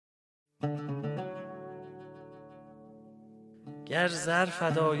گر زر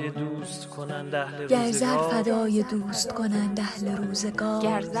فدای دوست کنند اهل گر زر روزگار، فدای دوست کنند اهل روزگار،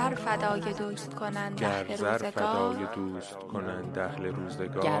 گر زر فدای دوست کنند اهل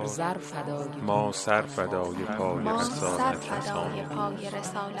روزگار، گر زر فدای ما سر فدای پای ما سر رسالت فدای رسان پای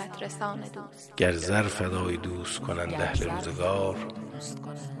رسالت رسان دوست. گر زر فدای دوست کنند اهل روزگار، دوست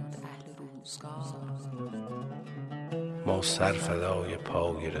کنند اهل روزگار، ما سر فدای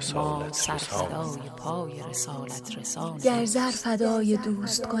پای ما رسالت سر رسان. فدای پای رسالت رسان. گر زر فدای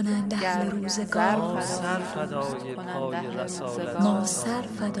دوست کنند اهل روزگار، ما سر فدای پای رسالت ما رسان. سر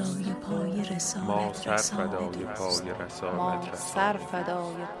فدای پای ما رسالت سر رسان فدای دوست. پای ما رسالت سر رسان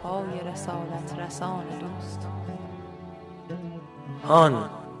فدای پای رسالت رسان دوست. هان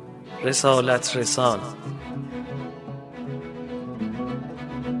رسالت رسان.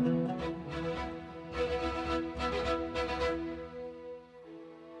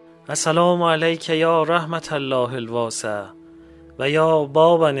 السلام علیک یا رحمت الله الواسع و یا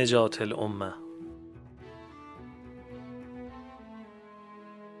باب نجات الامه.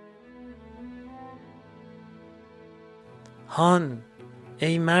 هان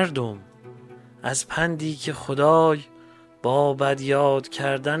ای مردم، از پندی که خدای با بد یاد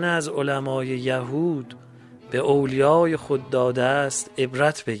کردن از علمای یهود به اولیای خود داده است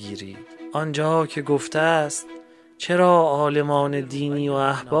عبرت بگیرید. آنجا که گفته است چرا عالمان دینی و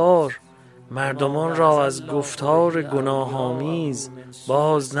احبار مردمان را از گفتار گناه‌آمیز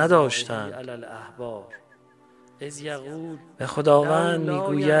باز نداشتند. و خداوند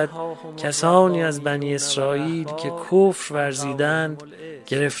میگوید کسانی از بنی اسرائیل که کفر ورزیدند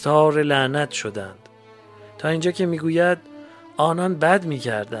گرفتار لعنت شدند، تا اینجا که میگوید آنان بد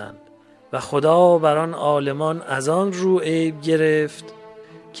میکردند و خدا بر آن عالمان از آن رو عیب گرفت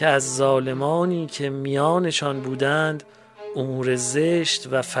که از ظالمانی که میانشان بودند امور زشت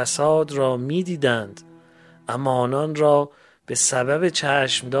و فساد را میدیدند، اما آنان را به سبب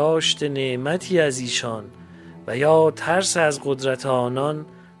چشم داشت نعمتی از ایشان و یا ترس از قدرت آنان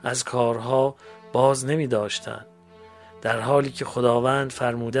از کارها باز نمی داشتند، در حالی که خداوند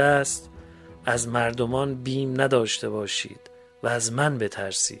فرموده است از مردمان بیم نداشته باشید و از من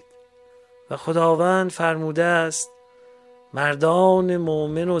بترسید. و خداوند فرموده است مردان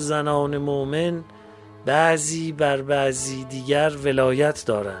مؤمن و زنان مؤمن بعضی بر بعضی دیگر ولایت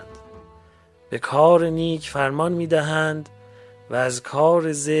دارند، به کار نیک فرمان می دهند و از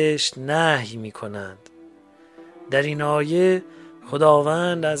کار زشت نهی می کنند. در این آیه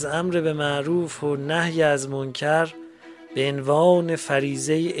خداوند از امر به معروف و نهی از منکر به عنوان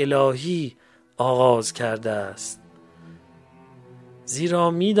فریضه الهی آغاز کرده است،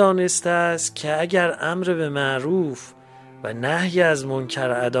 زیرا می دانسته است که اگر امر به معروف و نهی از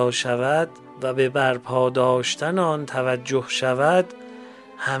منکر ادا شود و به برپا داشتن آن توجه شود،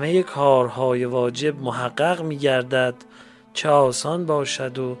 همه کارهای واجب محقق می گردد، چه آسان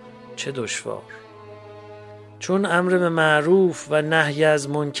باشد و چه دشوار. چون امر به معروف و نهی از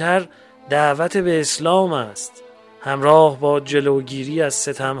منکر دعوت به اسلام است، همراه با جلوگیری از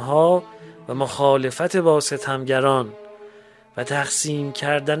ستمها و مخالفت با ستمگران و تقسیم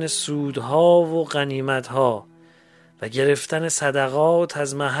کردن سودها و غنیمتها و گرفتن صدقات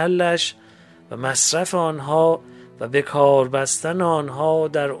از محلش و مصرف آنها و به کار بستن آنها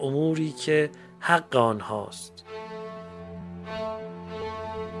در اموری که حق آنهاست.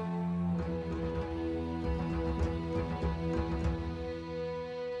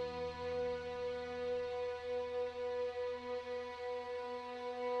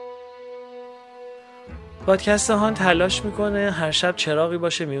 پادکست هان تلاش میکنه هر شب چراغی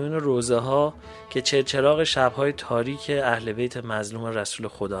باشه میون روزه ها که چراغ شبهای تاریک اهل بیت مظلوم رسول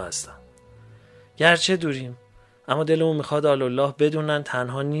خدا هستن. گرچه دوریم، اما دلمون میخواد الله بدونن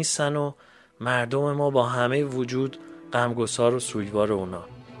تنها نیستن و مردم ما با همه وجود غمگسار و سوگوار اونا.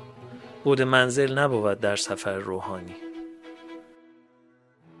 بود منزل نبود در سفر روحانی.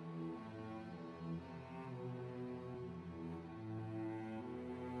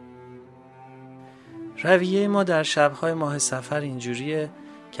 رویه ما در شب‌های ماه صفر اینجوریه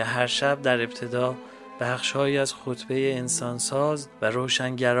که هر شب در ابتدا بخش‌هایی از خطبه انسانساز و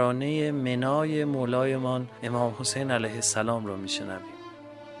روشنگرانه منای مولایمان امام حسین علیه السلام رو میشنویم.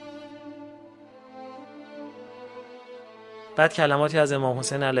 بعد کلماتی از امام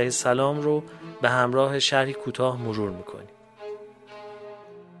حسین علیه السلام رو به همراه شرحی کوتاه مرور میکنیم.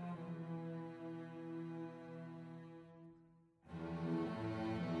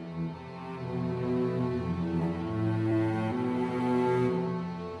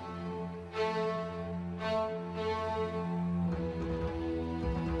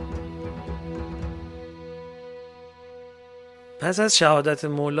 پس از شهادت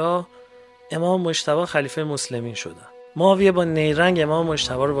مولا امام مجتبی خلیفه مسلمین شدند. معاویه با نیرنگ امام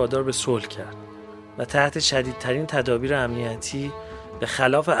مجتبی رو وادار به صلح کرد و تحت شدیدترین تدابیر امنیتی به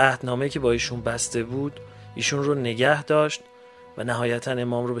خلاف عهدنامه‌ای که با ایشون بسته بود ایشون رو نگه داشت و نهایتاً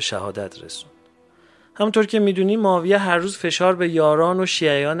امام رو به شهادت رسوند. همونطور که میدونی معاویه هر روز فشار به یاران و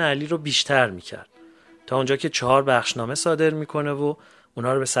شیعیان علی رو بیشتر میکرد تا اونجا که 4 بخشنامه صادر میکنه و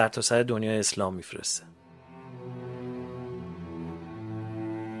اونا رو به سرتاسر دنیای اسلام میفرسته.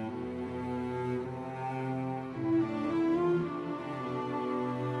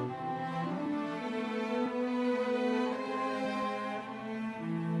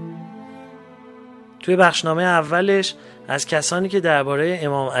 توی بخشنامه اولش از کسانی که درباره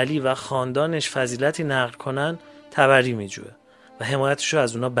امام علی و خاندانش فضیلتی نقل کنن تبری میجوه و حمایتشو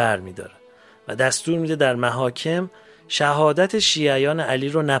از اونا بر میداره و دستور میده در محاکم شهادت شیعیان علی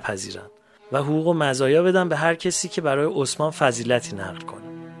رو نپذیرن و حقوق و مزایا بدن به هر کسی که برای عثمان فضیلتی نقل کنه.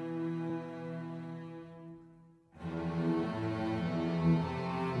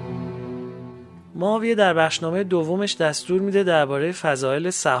 معاویه در بخشنامه دومش دستور میده درباره فضائل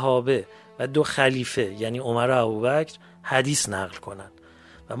صحابه و 2 خلیفه یعنی عمر و ابوبکر حدیث نقل کنن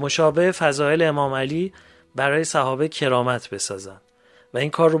و مشابه فضائل امام علی برای صحابه کرامت بسازن و این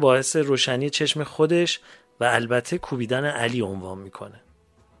کار رو باعث روشنی چشم خودش و البته کوبیدن علی عنوان میکنه.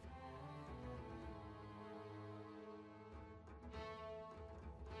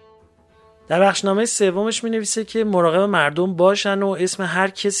 در بخشنامه سومش می‌نویسه که مراقب مردم باشن و اسم هر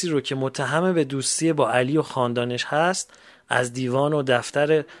کسی رو که متهم به دوستی با علی و خاندانش هست از دیوان و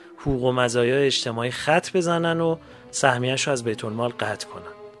دفتر حقوق و مزایای اجتماعی خط بزنن و سهمیه‌اش رو از بیت المال قطع کنن.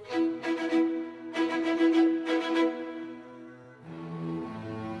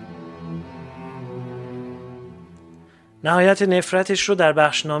 نهایت نفرتش رو در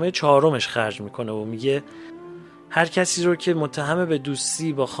بخشنامه 4مش خرج میکنه و میگه هر کسی رو که متهم به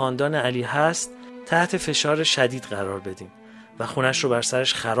دوستی با خاندان علی هست تحت فشار شدید قرار بدین و خونش رو بر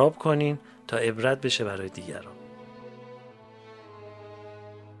سرش خراب کنین تا عبرت بشه برای دیگران.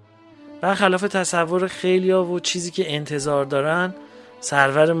 برخلاف تصور خیلیا و چیزی که انتظار دارن،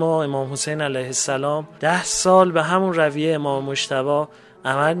 سرور ما امام حسین علیه السلام 10 سال به همون رویه امام مجتبی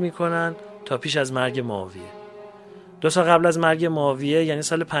عمل میکنن تا پیش از مرگ معاویه. 2 سال قبل از مرگ معاویه یعنی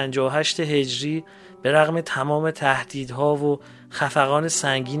سال 58 هجری به رغم تمام تهدیدها و خفقان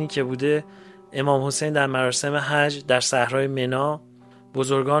سنگینی که بوده، امام حسین در مراسم حج در صحرای منا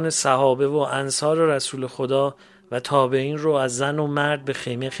بزرگان صحابه و انصار رسول خدا و تابعین رو از زن و مرد به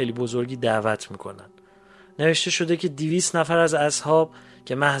خیمه خیلی بزرگی دعوت میکنن. نوشته شده که 200 نفر از اصحاب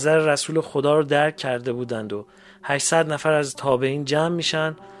که محضر رسول خدا رو درک کرده بودند و 800 نفر از تابعین جمع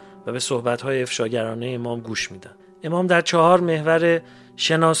میشن و به صحبت‌های افشاگرانه امام گوش میدن. امام در 4 محور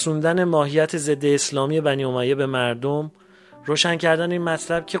شناسوندن ماهیت ضد اسلامی بنی امیه به مردم، روشن کردن این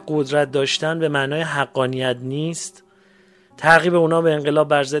مطلب که قدرت داشتن به معنای حقانیت نیست، ترغیب اونا به انقلاب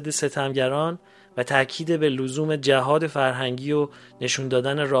بر ضد ستمگران و تاکید به لزوم جهاد فرهنگی و نشون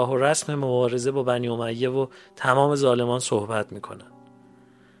دادن راه و رسم مبارزه با بنی امیه و تمام ظالمان صحبت میکنن.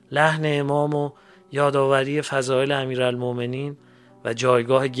 لحن امام و یادآوری فضائل امیرالمومنین و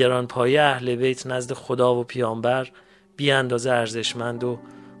جایگاه گرانپایه اهل بیت نزد خدا و پیامبر بی اندازه ارزشمند و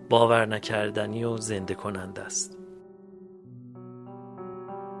باور نکردنی و زنده کننده است.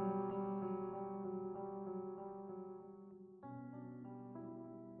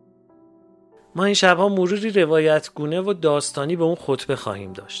 ما این شبها مروری روایتگونه و داستانی به اون خطبه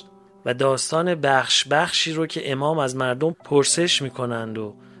خواهیم داشت و داستان بخشی رو که امام از مردم پرسش میکنند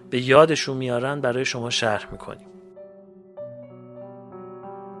و به یادشون میارن برای شما شرح میکنیم.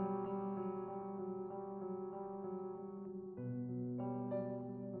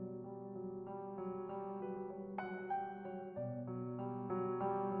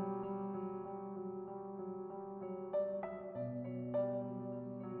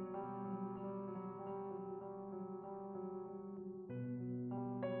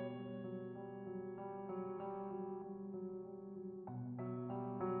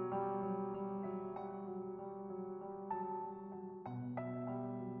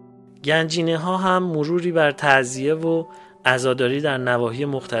 گنجینه ها هم مروری بر تعزیه و عزاداری در نواحی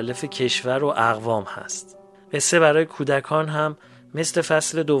مختلف کشور و اقوام هست. قصه برای کودکان هم مثل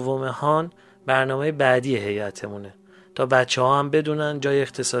فصل 2 هان برنامه بعدی هیئتمونه تا بچه ها هم بدونن جای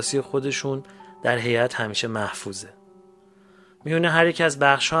اختصاصی خودشون در هیئت همیشه محفوظه. میونه هر یک از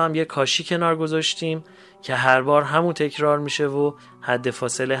بخش ها هم یه کاشی کنار گذاشتیم که هر بار همون تکرار میشه و حد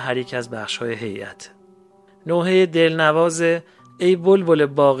فاصله هر یک از بخش های هیئت. نوحه دلنواز ای بلبل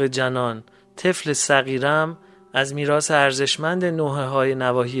باغ جنان طفل صغیرم از میراث ارزشمند نوحه های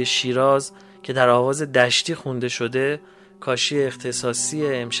نواحی شیراز که در آواز دشتی خونده شده کاشی اختصاصی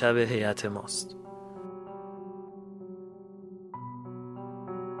امشب هیئت ماست.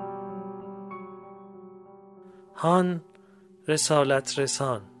 هان رسالت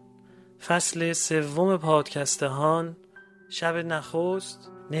رسان، فصل 3 پادکست هان، شب نخست،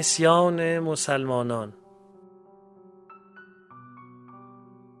 نسیان مسلمانان.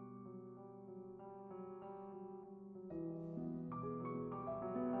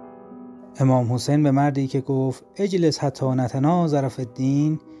 امام حسین به مردی که گفت اجلس حتی نتناظر فی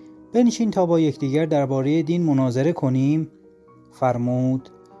الدین، بنشین تا با یکدیگر درباره دین مناظره کنیم، فرمود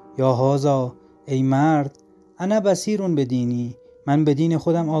یا هذا، ای مرد، انا بصیر بدینی، من به دین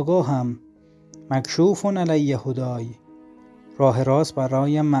خودم آگاهم، مکشوف علی هدای، راه راست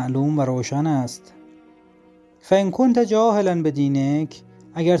برایم معلوم و روشن است. فان کنت جاهلا بدینک،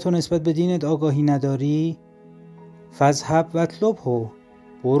 اگر تو نسبت به دینت آگاهی نداری، فاذهب واطلبه،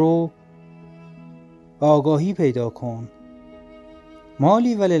 برو و آگاهی پیدا کن.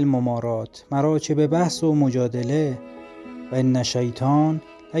 مالی وللممارات، مرا چه به بحث و مجادله، و ان شیطان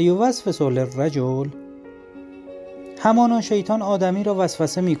لیوسوس للرجل، همانا شیطان آدمی را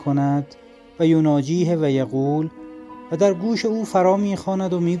وسوسه می کند و یناجیه و یقول، و در گوش او فرا می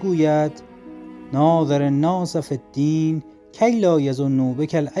خواند و می گوید ناظر الناس فی الدین کی لا یظنوا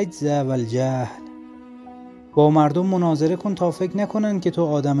بک العجز والجهل، با مردم مناظره کن تا فکر نکنند که تو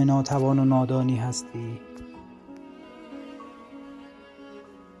آدم ناتوان و نادانی هستی.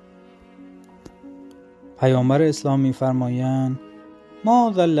 پیامبر اسلام می‌فرمایند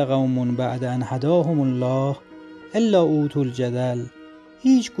ما ضل قوم بعد ان هداهم الله الا اوتوا الجدل،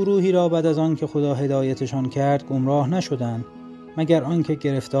 هیچ گروهی را بعد از آن که خدا هدایتشان کرد گمراه نشدند مگر آنکه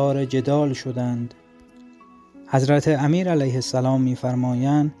گرفتار جدال شدند. حضرت امیر علیه السلام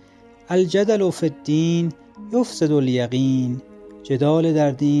می‌فرمایند الجدل فی الدین یفسد الیقین، جدال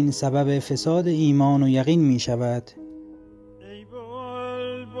در دین سبب فساد ایمان و یقین می شود. ای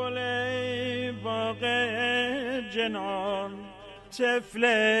بلبل باغ جنان طفل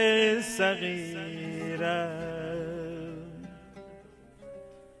صغیره،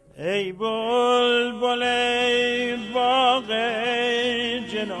 ای بلبل باغ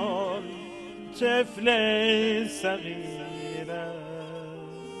جنان طفل صغیره،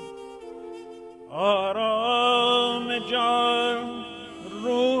 آرام جان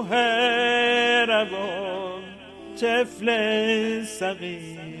روح روان طفل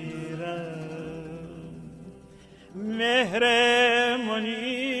صغیره، مهر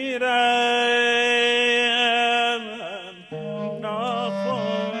منیره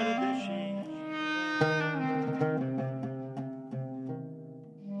ناخورده شیره.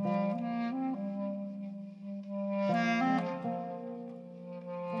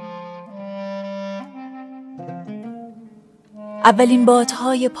 اولین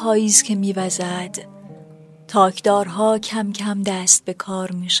بادهای پاییز که می‌وزد، تاکدارها کم کم دست به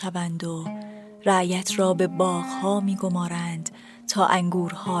کار می‌شوند و رعیت را به باغها می‌گمارند تا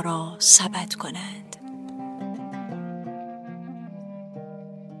انگورها را سبد کنند.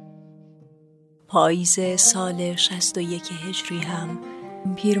 پاییز سال 61 هجری هم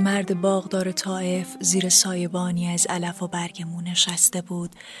پیرمرد باغدار طائف زیر سایبانی از علف و برگمون نشسته بود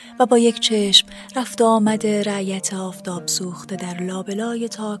و با یک چشم رفت آمد رعیت آفتاب سوخته در لابلای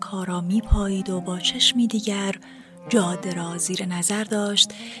تاک‌ها را می‌پایید و با چشمی دیگر جاده را زیر نظر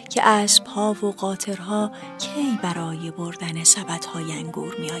داشت که اسب‌ها و قاطرها کی برای بردن سبدهای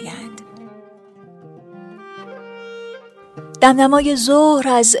انگور می‌آیند. دمدمای ظهر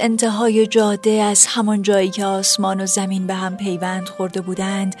از انتهای جاده، از همان جایی که آسمان و زمین به هم پیوند خورده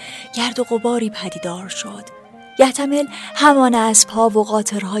بودند، گرد و غباری پدیدار شد. یحتمل همان اسب‌ها و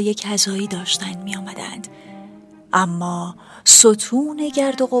قاطرهای کذایی داشتند می آمدند. اما ستون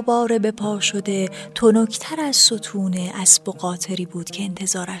گرد و غبار به پا شده تنکتر از ستون اسب و قاطری بود که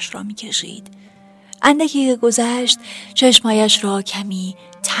انتظارش را می کشید. اندکی که گذشت چشمایش را کمی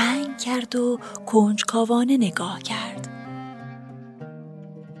تنگ کرد و کنجکاوانه نگاه کرد.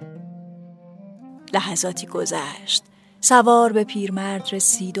 لحظاتی گذشت، سوار به پیرمرد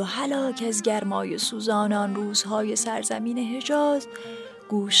رسید و هلاک از گرمای سوزان آن روزهای سرزمین حجاز،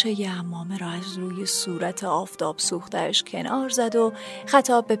 گوشه عمامه را از روی صورت آفتاب سوختش کنار زد و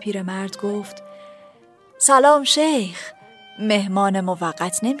خطاب به پیرمرد گفت سلام شیخ، مهمان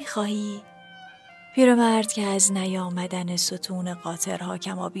موقت نمیخواهی؟ پیرمرد که از نیامدن ستون قاطرها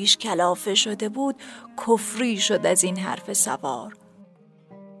کمابیش کلافه شده بود کفری شد از این حرف سوار.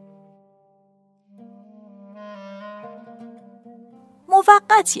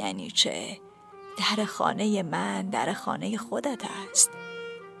 موقت یعنی چه؟ در خانه من در خانه خودت است.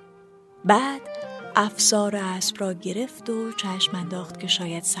 بعد افسار اسب را گرفت و چشم انداخت که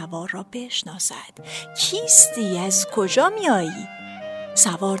شاید سوار را بشناسد. کیستی؟ از کجا میایی؟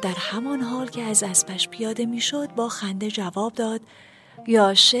 سوار در همان حال که از اسبش پیاده میشد با خنده جواب داد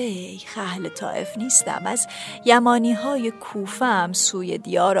یا شیخ، اهل طائف نیستم، از یمانی های کوفه هم سوی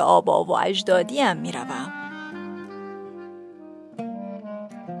دیار آبا و اجدادیم می روم.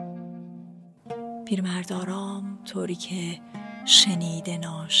 پیرمرد آرام طوری که شنیده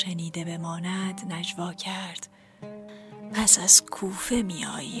ناشنیده بماند نجوا کرد: پس از کوفه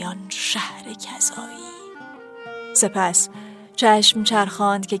میایی آن شهر کذایی. سپس چشم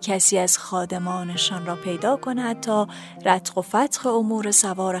چرخاند که کسی از خادمانشان را پیدا کند تا رتق و فتق امور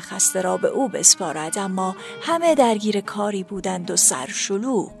سوار خسته را به او بسپارد، اما همه درگیر کاری بودند و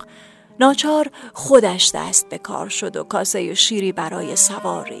سرشلوغ. ناچار خودش دست به کار شد و کاسه شیری برای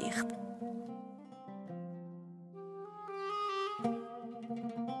سوار ریخت.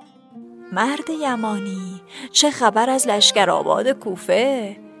 مرد یمانی، چه خبر از لشکرآباد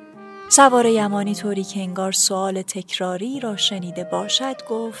کوفه؟ سوار یمانی طوری که انگار سؤال تکراری را شنیده باشد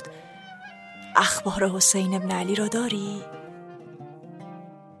گفت: اخبار حسین ابن علی را داری؟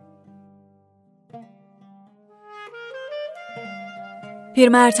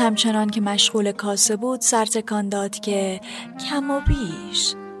 پیرمرد همچنان که مشغول کاسه بود سر تکان داد که کم و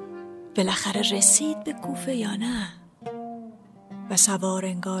بیش. بالاخره رسید به کوفه یا نه؟ و سوار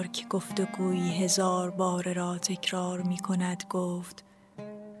انگار که گفتگویی 1000 بار را تکرار می کند گفت: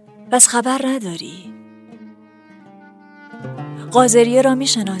 بس خبر نداری؟ قاضریه را می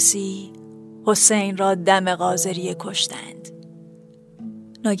شناسی؟ حسین را دم قاضریه کشتند.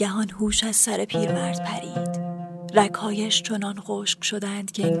 ناگهان هوش از سر پیرمرد پرید. رگ‌هایش چنان خشک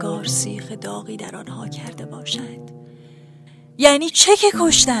شدند که انگار سیخ داغی در آنها کرده باشند. یعنی چه که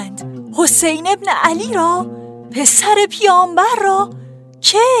کشتند؟ حسین ابن علی را؟ پسر پیامبر را؟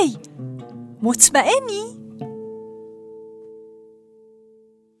 کی؟ مطمئنی؟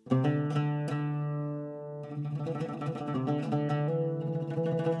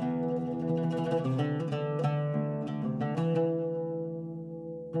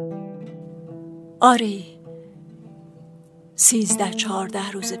 آری،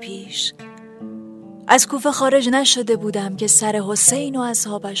 13-14 روز پیش از کوفه خارج نشده بودم که سر حسین و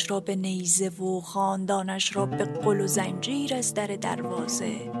اصحابش را به نیزه و خاندانش را به قل و زنجیر از در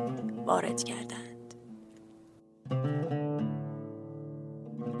دروازه وارد کردند.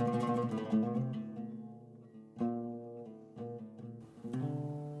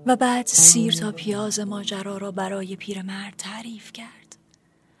 و بعد سیر تا پیاز ماجرا را برای پیرمرد تعریف کرد.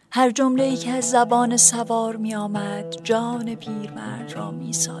 هر جمله‌ای که از زبان سوار می آمد جان پیرمرد را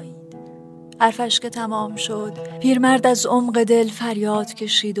می سایید. حرفش که تمام شد پیرمرد از عمق دل فریاد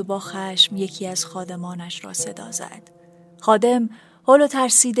کشید و با خشم یکی از خادمانش را صدا زد. خادم هول و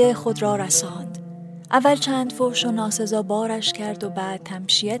ترسیده خود را رساند. اول چند فحش و ناسزا بارش کرد و بعد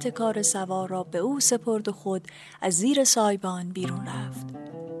تمشیت کار سوار را به او سپرد و خود از زیر سایبان بیرون رفت.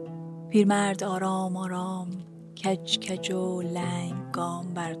 پیرمرد آرام آرام کج کج و لنگ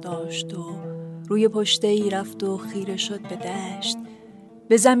گام برداشت و روی پشته‌ای رفت و خیره شد به دشت،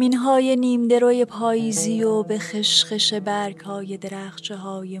 به زمین‌های نیم دروی پاییزی و به خشخش برگ‌های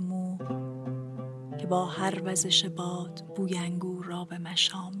درخچه‌های مو که با هر وزش باد بوی انگور را به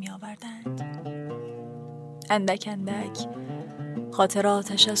مشام می‌آوردند. اندک اندک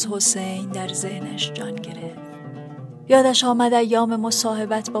خاطراتش از حسین در ذهنش جان گرفت. یادش آمد ایام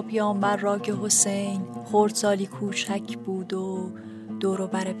مصاحبت با پیامبر را که حسین خردسالی کوچک بود و دور و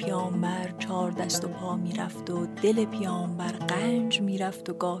بر پیامبر 4 دست و پا می رفت و دل پیامبر غنج می رفت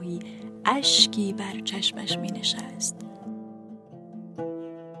و گاهی اشکی بر چشمش می نشست.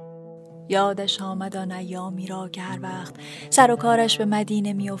 یادش آمد آن ایامی را که هر وقت سر و کارش به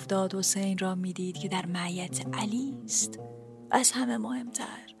مدینه می افتاد حسین را می دید که در معیت علی است. و از همه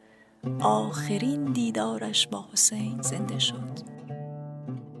مهمتر آخرین دیدارش با حسین زنده شد.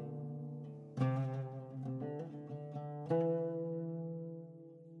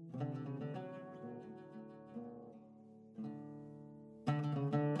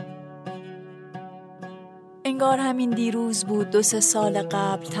 انگار همین دیروز بود 2-3 سال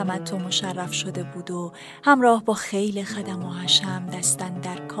قبل تمتع مشرف شده بود و همراه با خیل خدم و حشم دستن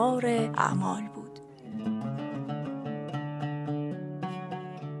در کار اعمال بود.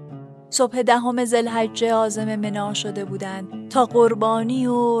 صبح 10 ذوالحجه عازم منا شده بودند تا قربانی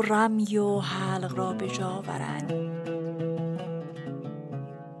و رمی و حلق را به جا آورند.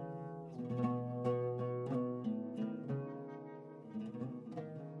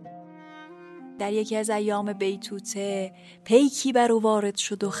 در یکی از ایام بیتوته پیکی بر او وارد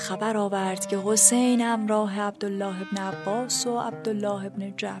شد و خبر آورد که حسین همراه عبدالله ابن عباس و عبدالله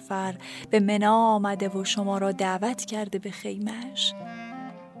ابن جعفر به منا آمده و شما را دعوت کرده به خیمه‌اش.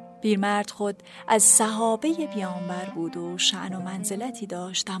 پیرمرد خود از صحابه پیامبر بود و شأن و منزلتی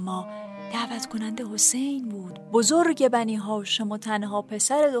داشت، اما دعوت کننده حسین بود، بزرگ بنی هاشم و تنها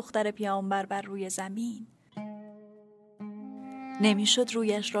پسر دختر پیامبر بر روی زمین. نمیشد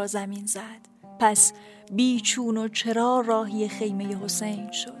رویش را زمین زد، پس بیچون و چرا راهی خیمه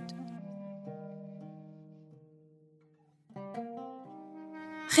حسین شد.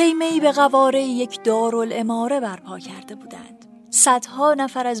 خیمه‌ای به قواره یک دارالاماره برپا کرده بودند. صدها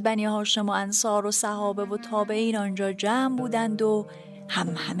نفر از بنی هاشم و انصار و صحابه و تابعین آنجا جمع بودند و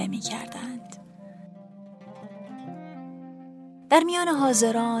همهمه می کردند. در میان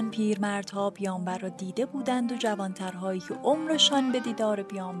حاضران پیرمردها پیامبر را دیده بودند و جوانترهایی که عمرشان به دیدار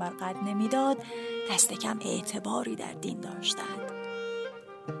پیامبر قد نمیداد دست کم اعتباری در دین داشتند.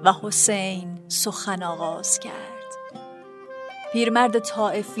 و حسین سخن آغاز کرد. پیرمرد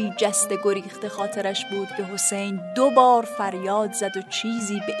طائفی جسته گریخته خاطرش بود که حسین 2 بار فریاد زد و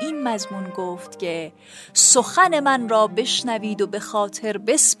چیزی به این مضمون گفت که سخن من را بشنوید و به خاطر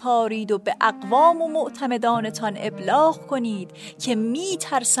بسپارید و به اقوام و معتمدانتان ابلاغ کنید که می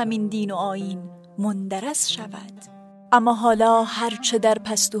ترسم این دین و آیین مندرس شود. اما حالا هرچه در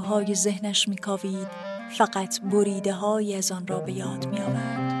پستوهای ذهنش می کاوید فقط بریده های از آن را به یاد می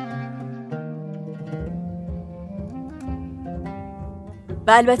آورد.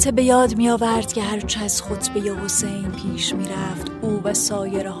 و البته به یاد می آورد که هرچه از خطبه حسین پیش می رفت او و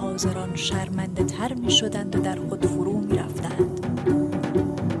سایر حاضران شرمنده تر می شدند و در خود فرو می رفتند.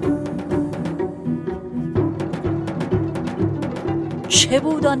 چه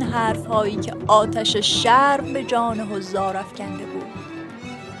بود آن حرف هایی که آتش شرم به جان حضار افکنده بود؟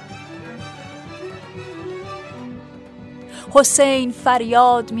 حسین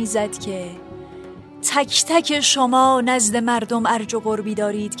فریاد می زد که تک تک شما نزد مردم ارج و قربی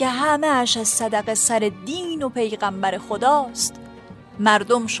دارید که همه اش از صدقه سر دین و پیغمبر خداست.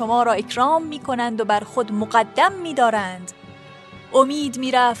 مردم شما را اکرام می کنند و بر خود مقدم می دارند. امید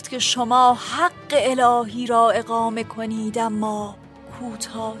می رفت که شما حق الهی را اقامه کنید اما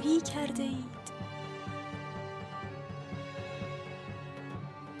کوتاهی کرده اید.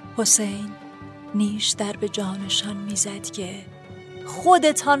 حسین نیشتر به جانشان می زد که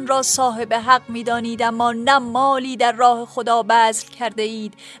خودتان را صاحب حق می دانید اما نه مالی در راه خدا بذل کرده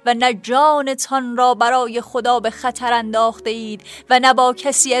اید و نه جانتان را برای خدا به خطر انداخته اید و نه با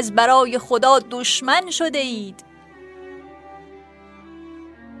کسی از برای خدا دشمن شده اید.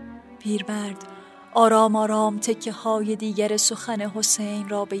 پیرمرد آرام آرام تکه های دیگر سخن حسین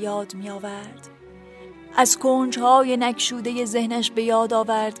را به یاد می آورد. از کنجهای نکشوده ذهنش به یاد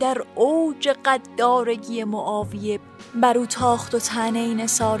آورد در اوج قدارگی معاویه بر او تاخت و طعنه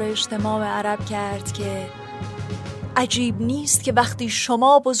نثار اجتماع عرب کرد که عجیب نیست که وقتی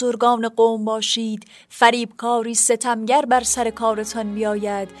شما بزرگان قوم باشید فریبکاری ستمگر بر سر کارتان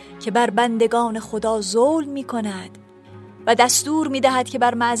بیاید که بر بندگان خدا ظلم می کند و دستور می دهد که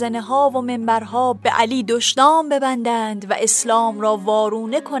بر معزنه ها و منبرها به علی دشنام ببندند و اسلام را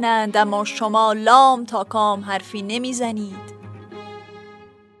وارونه کنند اما شما لام تا کام حرفی نمی زنید.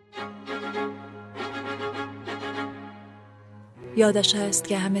 یادش است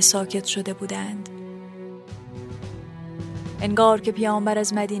که همه ساکت شده بودند. انگار که پیامبر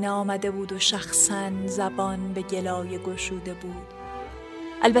از مدینه آمده بود و شخصاً زبان به گلایه گشوده بود.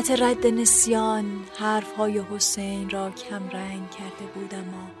 البته رد نسیان حرفهای حسین را کم رنگ کرده بود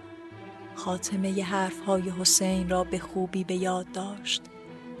اما خاتمه حرفهای حسین را به خوبی به یاد داشت.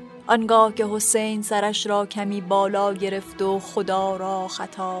 آنگاه که حسین سرش را کمی بالا گرفت و خدا را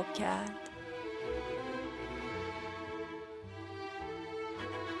خطاب کرد.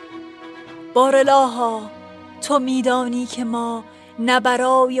 بارالها تو میدانی که ما نه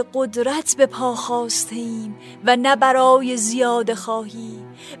برای قدرت به پا خاسته ایم و نه برای زیاده خواهی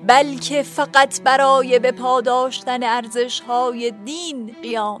بلکه فقط برای به پا داشتن ارزش‌های دین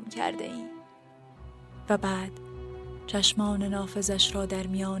قیام کرده ایم. و بعد چشمان نافذش را در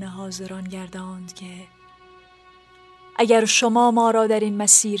میان حاضران گرداند که اگر شما ما را در این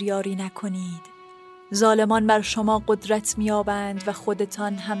مسیر یاری نکنید ظالمان بر شما قدرت می‌یابند و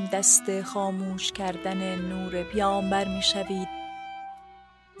خودتان هم دست خاموش کردن نور پیامبر می‌شوید.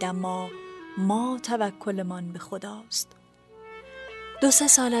 اما ما توکلمان به خداست. 2-3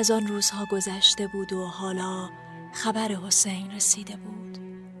 سال از آن روزها گذشته بود و حالا خبر حسین رسیده بود.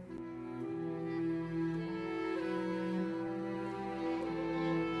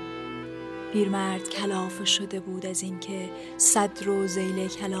 پیرمرد کلافه شده بود از اینکه صدر و ذیل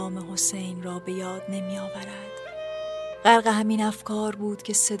کلام حسین را به یاد نمی آورد. غرق همین افکار بود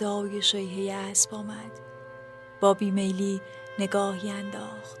که صدای شیهه اسب آمد. با بیمیلی نگاهی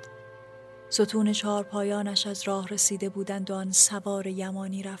انداخت. ستون 4 پایانش از راه رسیده بودند و آن سوار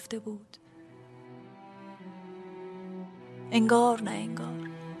یمانی رفته بود. انگار نه انگار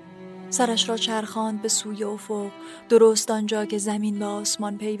سرش را چرخاند به سوی افق، درست آنجا که زمین به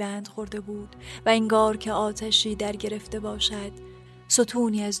آسمان پیوند خورده بود و انگار که آتشی در گرفته باشد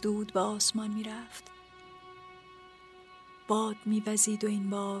ستونی از دود به آسمان می رفت. باد می وزید و این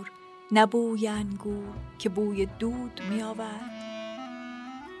بار نه بوی انگور که بوی دود می آورد.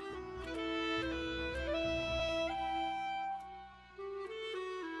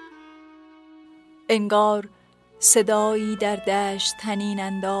 انگار صدایی در دشت تنین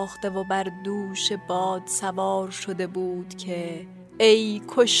انداخته و بر دوش باد سوار شده بود که ای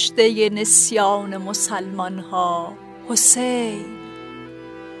کشته نسیان مسلمان ها حسین.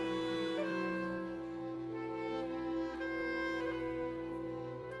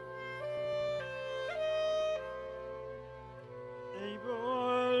 ای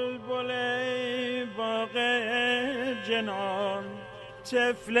بلبل باغ جنان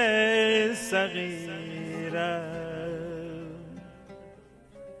طفل صغیره،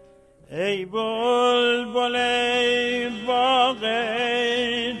 ای بلبل باغ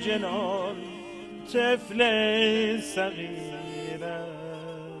جنان طفل صغیره،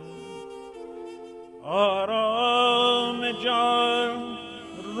 آرام جان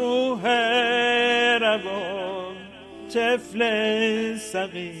روح روان طفل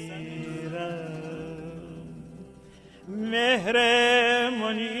صغیره، مهر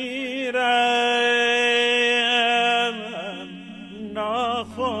منیرم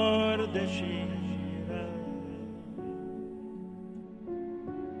ناخورده شیرم.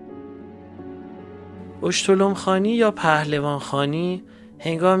 اشتلم خانی یا پهلوان خانی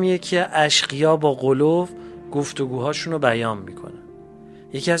هنگامیه که اشقیا با قلوب گفتگوهاشون رو بیان میکنن.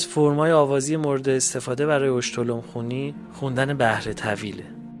 یکی از فرمای آوازی مورد استفاده برای اشتلم خونی خوندن بحر طویله.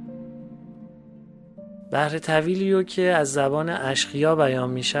 بحر طویلی رو که از زبان اشقیا بیان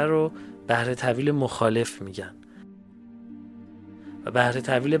میشه رو بحر طویل مخالف میگن و بحر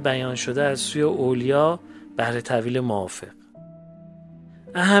طویل بیان شده از سوی اولیا بحر طویل موافق.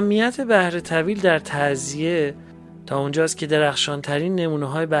 اهمیت بحر طویل در تعزیه تا اونجاست که درخشانترین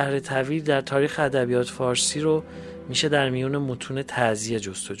نمونه‌های بحر طویل در تاریخ ادبیات فارسی رو میشه در میون متون تعزیه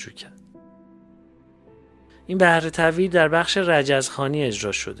جستجو کرد. این بحر طویل در بخش رجزخوانی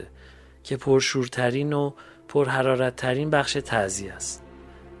اجرا شده که پرشورترین و پرحرارتترین بخش تعزیه است.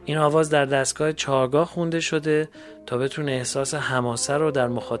 این آواز در دستگاه چهارگاه خونده شده تا بتونه احساس حماسه رو در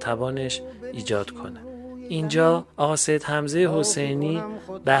مخاطبانش ایجاد کنه. اینجا آقا سید حمزه حسینی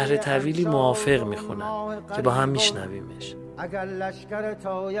بحر طویلی موافق میخونن که با هم میشنویمش. اگر لشکر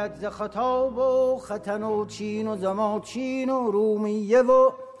تاید ز خطاب و ختن و چین و زماچین و رومیه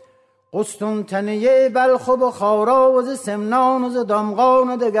و قسطنطنیه بلخ و بخارا و ز سمنان و ز دامغان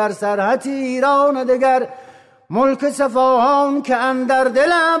و دگر سرحت ایران و دگر ملک صفاهان که اندر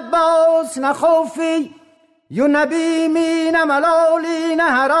دل عباس نخوفی یو نبی می نه ملالی نه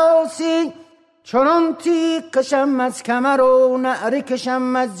هراسی، چنان تیغ کشم از کمر و نعره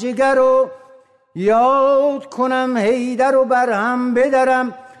کشم از جگر و یاد کنم حیدر و برهم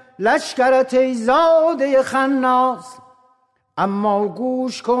بدرم لشکرت ای زاده خناس. اما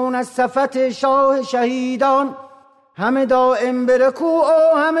گوش کن از صفت شاه شهیدان، همه دائم به رکوع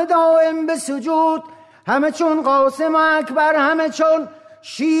و همه دائم به سجود، همه چون قاسم اکبر، همه چون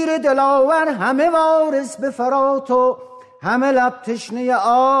شیر دلاور، همه وارث به فرات و همه لب تشنه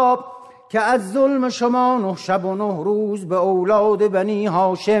آب، که از ظلم شما 9 شب و 9 روز به اولاد بنی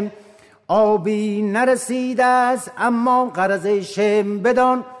هاشم آبی نرسیده است. اما غرض شم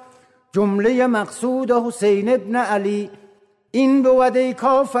بدان جمله مقصود حسین ابن علی این بود ای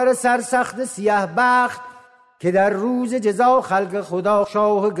کافر سرسخت سیه بخت، که در روز جزا خلق خدا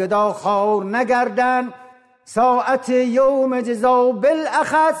شاه گدا خار نگردن. ساعت یوم جزا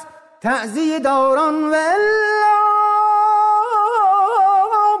بالاخص تعزیه داران و اللهم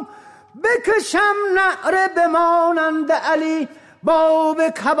بکشم نعره بمانند علی، باب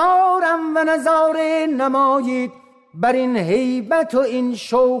کبارم و نظاره نمایید بر این هیبت و این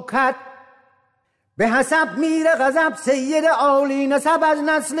شوکت. به حسب میر غضب سید عالی نسب از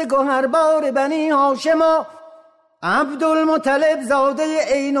نسل گوهربار بنی هاشم و عبدالمطلب زاده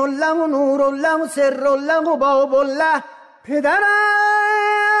عین الله و نور الله و سر الله و باب الله. پدرم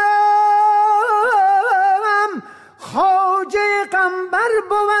خواجه قنبر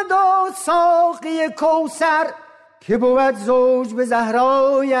بود و ساقی کوثر، که بود زوج به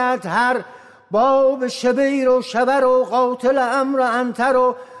زهرایت هر باب شبیر و شبر و قاتل امر انتر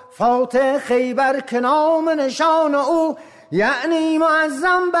و فاتح خیبر، که نام نشان او یعنی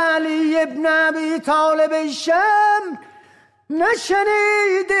معظم به علی ابن ابی طالب شم.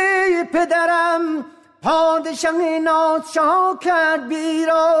 نشنیدی پدرم پادشه نادشاه کرد به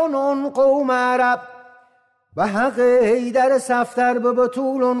ایران اون قوم عرب، به حق حیدر صفتر به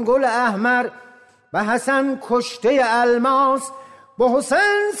بطولون گل احمر، به حسن کشته الماس، به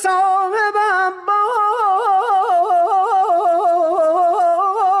حسین صاحب عباس.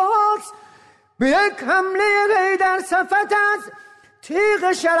 به یک حمله حیدر صفت از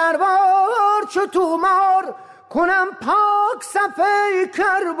تیغ شرروار چو تومار، کنم پاک صفه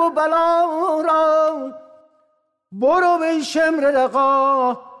کرب و بلا را. برو به شمر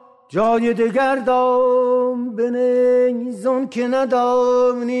رقا جای دگر دام بنیزون که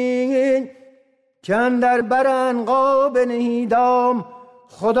ندانی، که اندر برنقا بنهیدام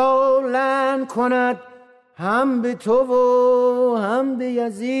خدا لعن کند هم به تو و هم به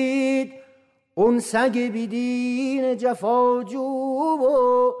یزید. اون سگ بیدین جفاجو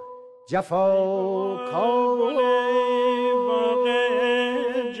و جفاکار. باغ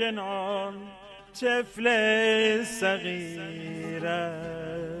جنان طفل صغیره،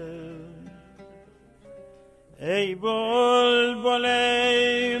 ای بلبل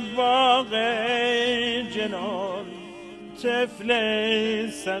باغ جنان طفل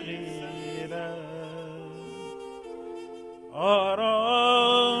صغیره.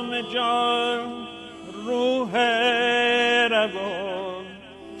 آرام جان روح روان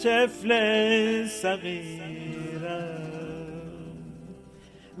طفل صغیره،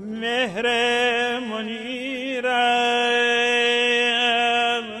 مهر منیرم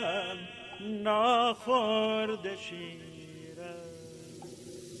ناخورده شیره.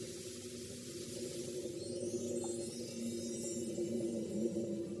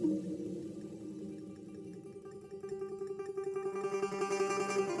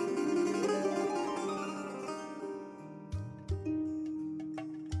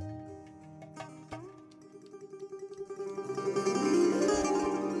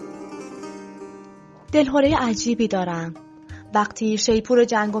 دلهوره عجیبی دارم. وقتی شیپور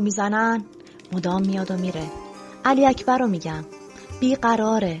جنگو میزنن مدام میاد و میره. علی اکبر رو میگم،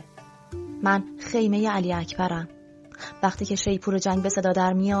 بیقراره. من خیمه علی اکبرم. وقتی که شیپور جنگ به صدا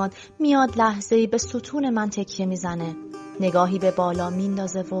در میاد لحظه‌ای به ستون من تکیه میزنه، نگاهی به بالا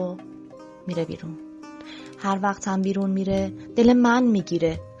میندازه و میره بیرون. هر وقت هم بیرون میره دل من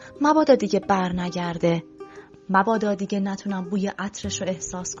میگیره. مبادا دیگه بر نگرده، مبادا دیگه نتونم بوی عطرش رو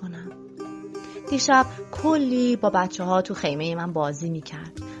احساس کنم. دیشب کلی با بچه‌ها تو خیمه من بازی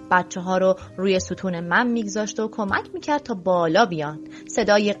میکرد. بچه‌ها رو روی ستون من میگذاشت و کمک میکرد تا بالا بیان.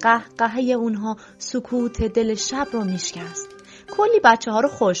 صدای قهقهه اونها سکوت دل شب رو میشکست. کلی بچه‌ها رو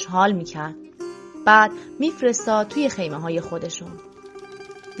خوشحال میکرد. بعد میفرستاد توی خیمه‌های خودشون.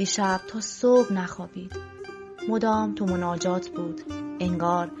 دیشب تا صبح نخوابید. مدام تو مناجات بود.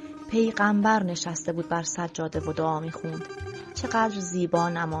 انگار پیغمبر نشسته بود بر سجاده و دعا میخوند. چقدر زیبا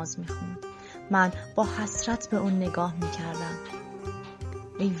نماز میخوند. من با حسرت به اون نگاه میکردم.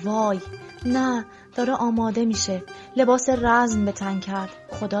 ای وای، نه، داره آماده میشه. لباس رزم به تن کرد.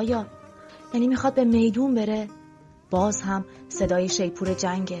 خدایا، یعنی میخواد به میدون بره. باز هم صدای شیپور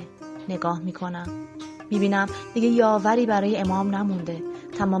جنگه. نگاه میکنم، میبینم دیگه یاوری برای امام نمونده.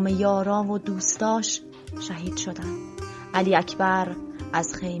 تمام یاران و دوستاش شهید شدن. علی اکبر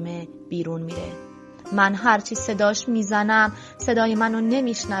از خیمه بیرون میره. من هرچی صداش میزنم صدای منو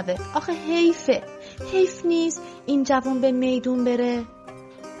نمیشنوه. آخه حیف نیست این جوان به میدون بره.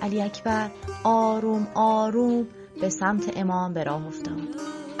 علی اکبر آروم آروم به سمت امام به راه افتاد.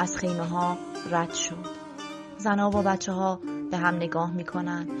 از خیمه ها رد شد. زنا و بچه ها به هم نگاه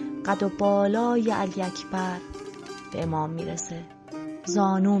میکنن. قد و بالای علی اکبر به امام میرسه.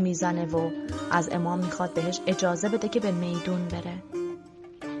 زانو میزنه و از امام میخواد بهش اجازه بده که به میدون بره.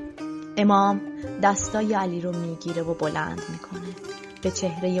 امام دستای علی رو میگیره و بلند میکنه. به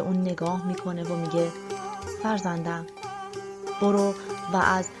چهره اون نگاه میکنه و میگه فرزندم، برو و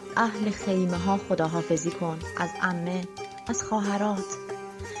از اهل خیمه ها خداحافظی کن، از عمه، از خواهرات.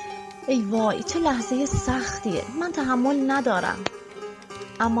 ای وای، چه لحظه سختیه، من تحمل ندارم.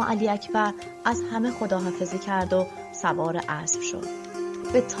 اما علی اکبر از همه خداحافظی کرد و سوار اسب شد.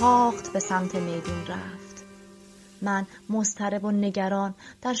 به تاخت به سمت میدون رفت. من مضطرب و نگران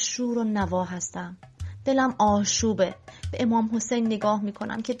در شور و نوا هستم. دلم آشوبه. به امام حسین نگاه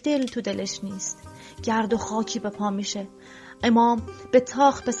میکنم که دل تو دلش نیست. گرد و خاکی به پا میشه. امام به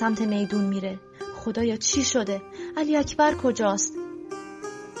تاخت به سمت میدون میره. خدایا چی شده؟ علی اکبر کجاست؟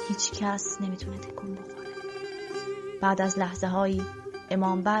 هیچ کس نمیتونه تکون بخوره. بعد از لحظه هایی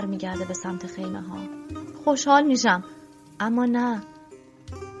امام بر میگرده به سمت خیمه ها. خوشحال میشم، اما نه،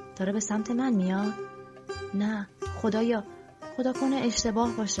 داره به سمت من میاد. نه، خدایا، خدا کنه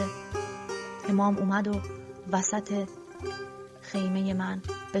اشتباه باشه. امام اومد و وسط خیمه من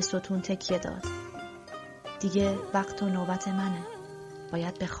به ستون تکیه داد. دیگه وقت و نوبت منه.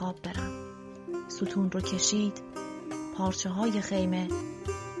 باید به خواب برم. ستون رو کشید، پارچه های خیمه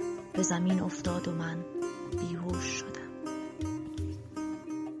به زمین افتاد و من بیهوش شدم.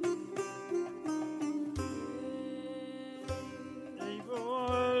 ای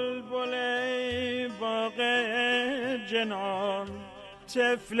بلبل باغ جنان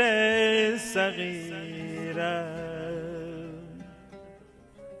طفل صغیرم،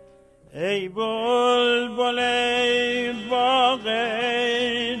 ای بلبل باغ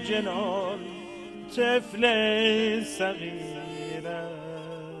جنان طفل صغیرم،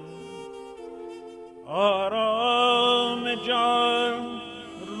 آرام جان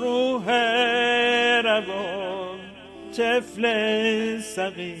روح روان طفل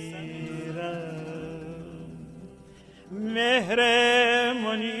صغیرم، مهر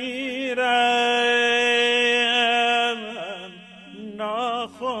منیرم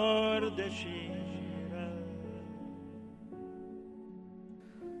ناخورده شیرم.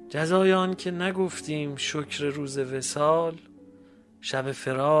 جزای آن که نگفتیم شکر روز وصال، شب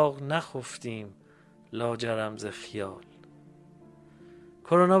فراق نخفتیم لاجرم ز خیال.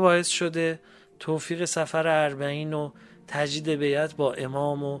 کرونا باعث شده توفیق سفر 40 و تجدید بیعت با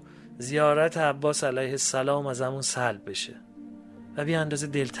امام و زیارت عباس علیه السلام از همون سلب بشه و بی اندازه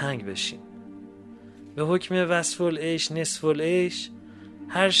دلتنگ بشیم. به حکم وصف العیش نصف العیش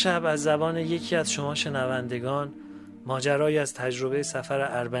هر شب از زبان یکی از شما شنوندگان ماجرایی از تجربه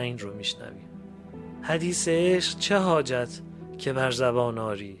سفر 40 رو میشنویم. حدیث عشق چه حاجت که بر زبان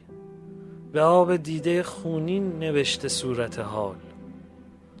آری، به آب دیده خونین نوشته صورت حال.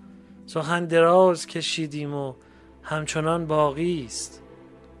 سخن دراز کشیدیم و همچنان باقی است،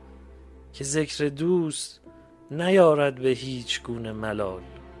 که ذکر دوست نیارد به هیچ گونه ملال.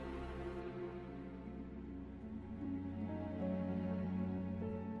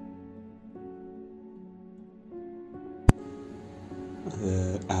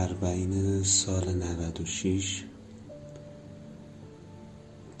 اربعین سال 96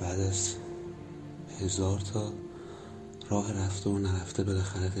 بعد از 1000 تا راه رفته و نرفته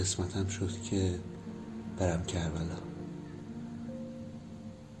بالاخره قسمتم شد که برم کربلا.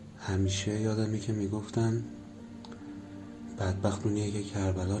 همیشه یادمه که میگفتن بدبخت اونیه که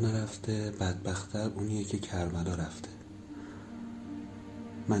کربلا نرفته، بدبخت‌تر اونیه که کربلا رفته.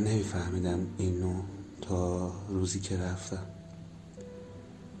 من نمیفهمیدم اینو تا روزی که رفتم.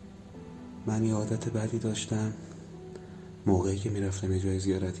 من یه عادت بدی داشتم، موقعی که میرفتم یه جای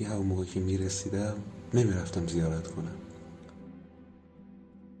زیارتی همون موقعی که میرسیدم نمیرفتم زیارت کنم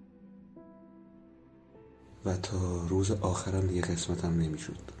و تا روز آخرم دیگه قسمتم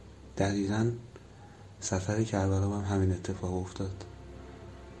نمیشد. دقیقاً سفر کربلا هم همین اتفاق افتاد.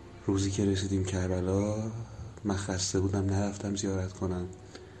 روزی که رسیدیم کربلا من خسته بودم، نرفتم زیارت کنم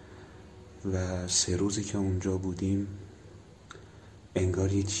و 3 روزی که اونجا بودیم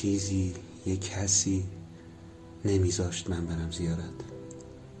انگار یه چیزی، یه کسی نمیذاشت من برم زیارت.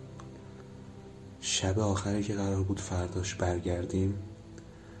 شب آخری که قرار بود فرداش برگردیم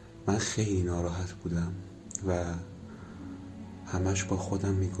من خیلی ناراحت بودم و همش با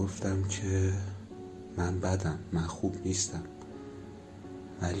خودم میگفتم که من بدم، من خوب نیستم،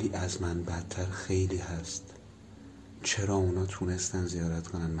 ولی از من بدتر خیلی هست. چرا اونا تونستن زیارت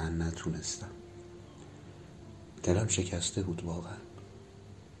کنن من نتونستم؟ دلم شکسته بود واقعا.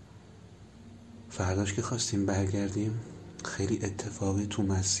 فرداش که خواستیم برگردیم خیلی اتفاقی تو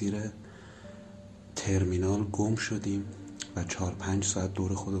مسیر ترمینال گم شدیم و 4-5 ساعت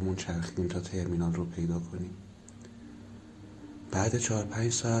دور خودمون چرخیدیم تا ترمینال رو پیدا کنیم. بعد 4-5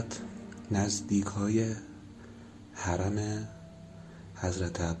 ساعت نزدیک های حرم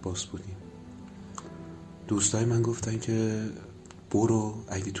حضرت عباس بودیم. دوستای من گفتن که برو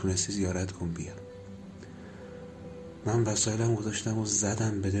اگه تونستی زیارت کن بیا. من وسایلم گذاشتم و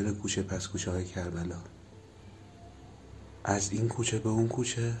زدم به دل کوچه پس کوچه های کربلا. از این کوچه به اون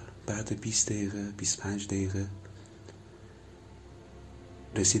کوچه بعد 20 دقیقه 25 دقیقه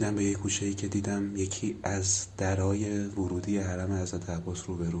رسیدم به یک کوچه‌ای که دیدم یکی از درای ورودی حرم حضرت عباس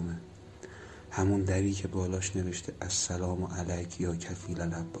رو برومه، همون دری که بالاش نوشته السلام علیک یا کفیل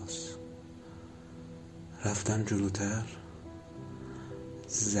العباس. رفتم جلوتر،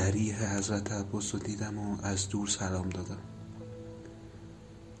 ضریح حضرت عباس رو دیدم و از دور سلام دادم.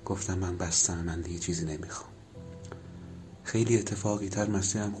 گفتم من بستم، من دیگه چیزی نمیخوام. خیلی اتفاقی تر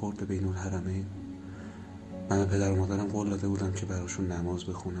مسیرم خورد به بین الحرمین. من به پدر و مادرم قول داده بودم که براشون نماز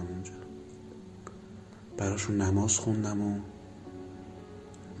بخونم اونجا. براشون نماز خوندم و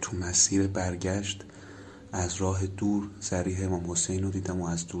تو مسیر برگشت از راه دور ضریح امام حسین رو دیدم و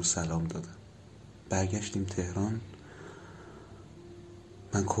از دور سلام دادم. برگشتیم تهران.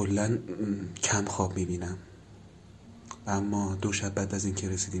 من کلاً کم خواب میبینم، اما 2 شب بعد از این که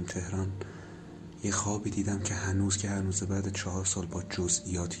رسیدیم تهران یه خوابی دیدم که هنوز بعد 4 سال با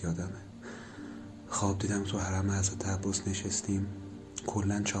جزئیات یادمه. خواب دیدم تو حرم حضرت عباس نشستیم،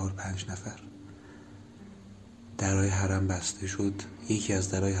 کلاً 4-5 نفر. درای حرم بسته شد، یکی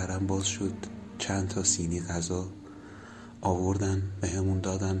از درای حرم باز شد، چند تا سینی غذا آوردن بهمون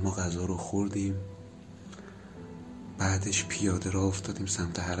دادن، ما غذا رو خوردیم. بعدش پیاده راه افتادیم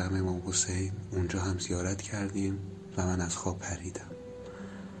سمت حرم امام حسین، اونجا هم زیارت کردیم و من از خواب پریدم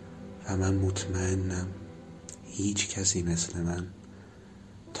و من مطمئنم هیچ کسی مثل من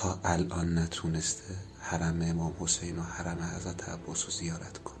تا الان نتونسته حرم امام حسین و حرم حضرت عباس رو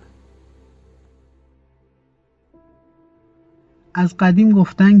زیارت کنه. از قدیم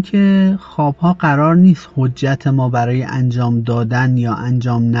گفتن که خوابها قرار نیست حجت ما برای انجام دادن یا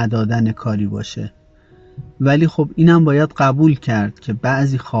انجام ندادن کاری باشه، ولی خب اینم باید قبول کرد که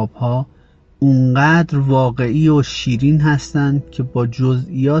بعضی خوابها اونقدر واقعی و شیرین هستن که با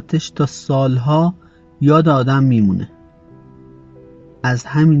جزئیاتش تا سالها یاد آدم میمونه. از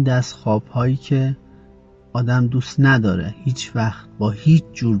همین دست خوابهایی که آدم دوست نداره هیچ وقت با هیچ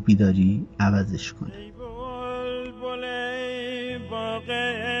جور بیداری عوضش کنه.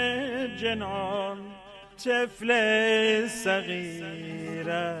 جنان طفل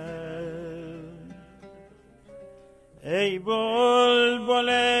صغیره، ای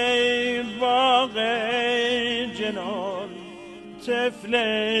بلبل باغ جنان طفل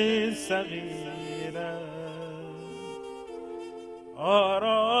صغیره،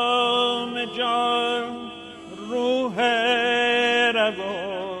 آرام جان روح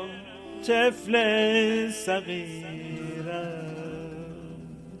روان طفل صغیره،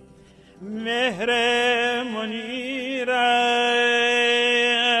 مهر منیرم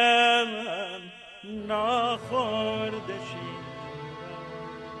ناخورده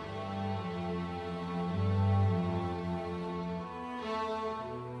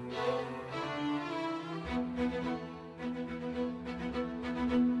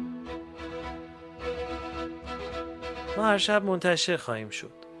ما هر شب منتشر خواهیم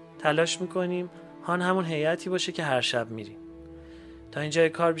شد. تلاش میکنیم هان همون هیئتی باشه که هر شب میریم. تا اینجای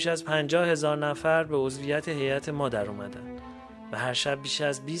کار بیش از 50,000 نفر به عضویت هیئت ما در اومدن و هر شب بیش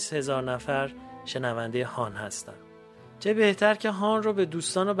از 20,000 نفر شنونده هان هستن. چه بهتر که هان رو به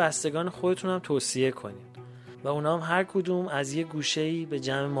دوستان و بستگان خودتون هم توصیه کنین و اونا هم هر کدوم از یه گوشه‌ای به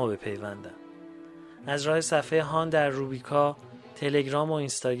جمع ما بپیوندن. از راه صفحه هان در روبیکا، تلگرام و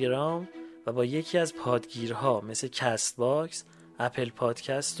اینستاگرام و با یکی از پادگیرها مثل کست باکس، اپل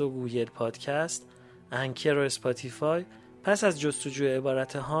پادکست و گوگل پادکست، انکر و اسپاتیفای پس از جستجوی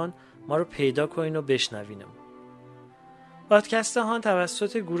عبارت هان ما رو پیدا کنین و بشنوینمون. پادکست هان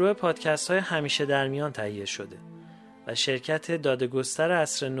توسط گروه پادکست های همیشه در میان تهیه شده و شرکت دادگستر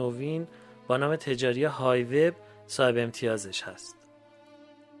عصر نوین با نام تجاری های وب صاحب امتیازش هست.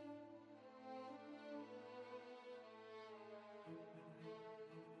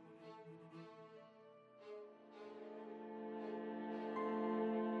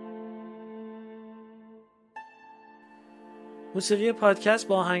 موسیقی پادکست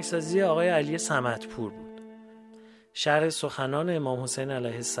با آهنگسازی آقای علی صمدپور بود. شرح سخنان امام حسین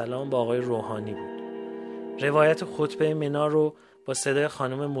علیه السلام با آقای روحانی بود. روایت خطبه منا رو با صدای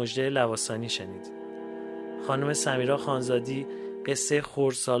خانم مژده لواسانی شنید. خانم سمیرا خانزادی قصه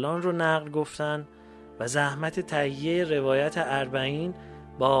خردسالان رو نقل گفتن و زحمت تهیه روایت 40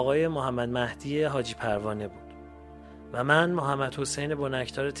 با آقای محمد مهدی حاجی پروانه بود. و من محمد حسین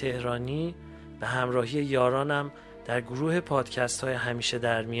بنکتار تهرانی به همراهی یارانم در گروه پادکست های همیشه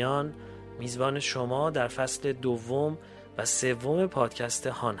در میان میزبان شما در فصل 2 و 3 پادکست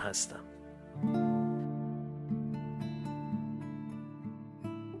هان هستم.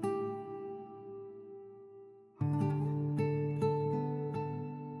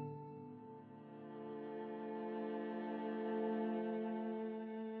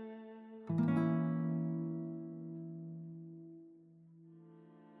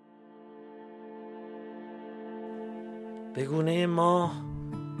 به گونه ماه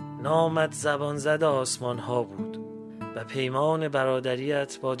نامت زبان زد آسمان ها بود و پیمان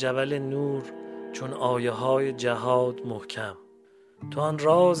برادریت با جبل نور چون آیه های جهاد محکم. تو آن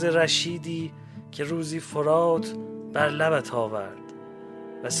راز رشیدی که روزی فرات بر لبت آورد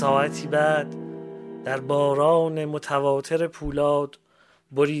و ساعتی بعد در باران متواتر پولاد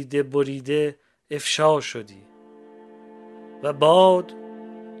بریده بریده افشا شدی و باد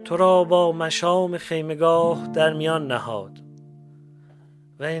تو را با مشام خیمگاه در میان نهاد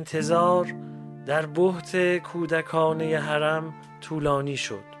و انتظار در بهت کودکانه حرم طولانی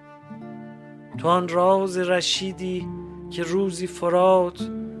شد. تو آن راز رشیدی که روزی فرات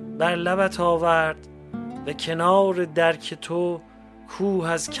بر لبت آورد و کنار درک تو کوه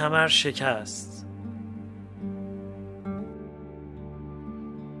از کمر شکست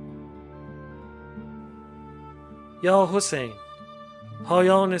یا حسین،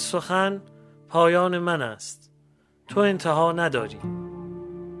 پایان سخن پایان من است، تو انتها نداری.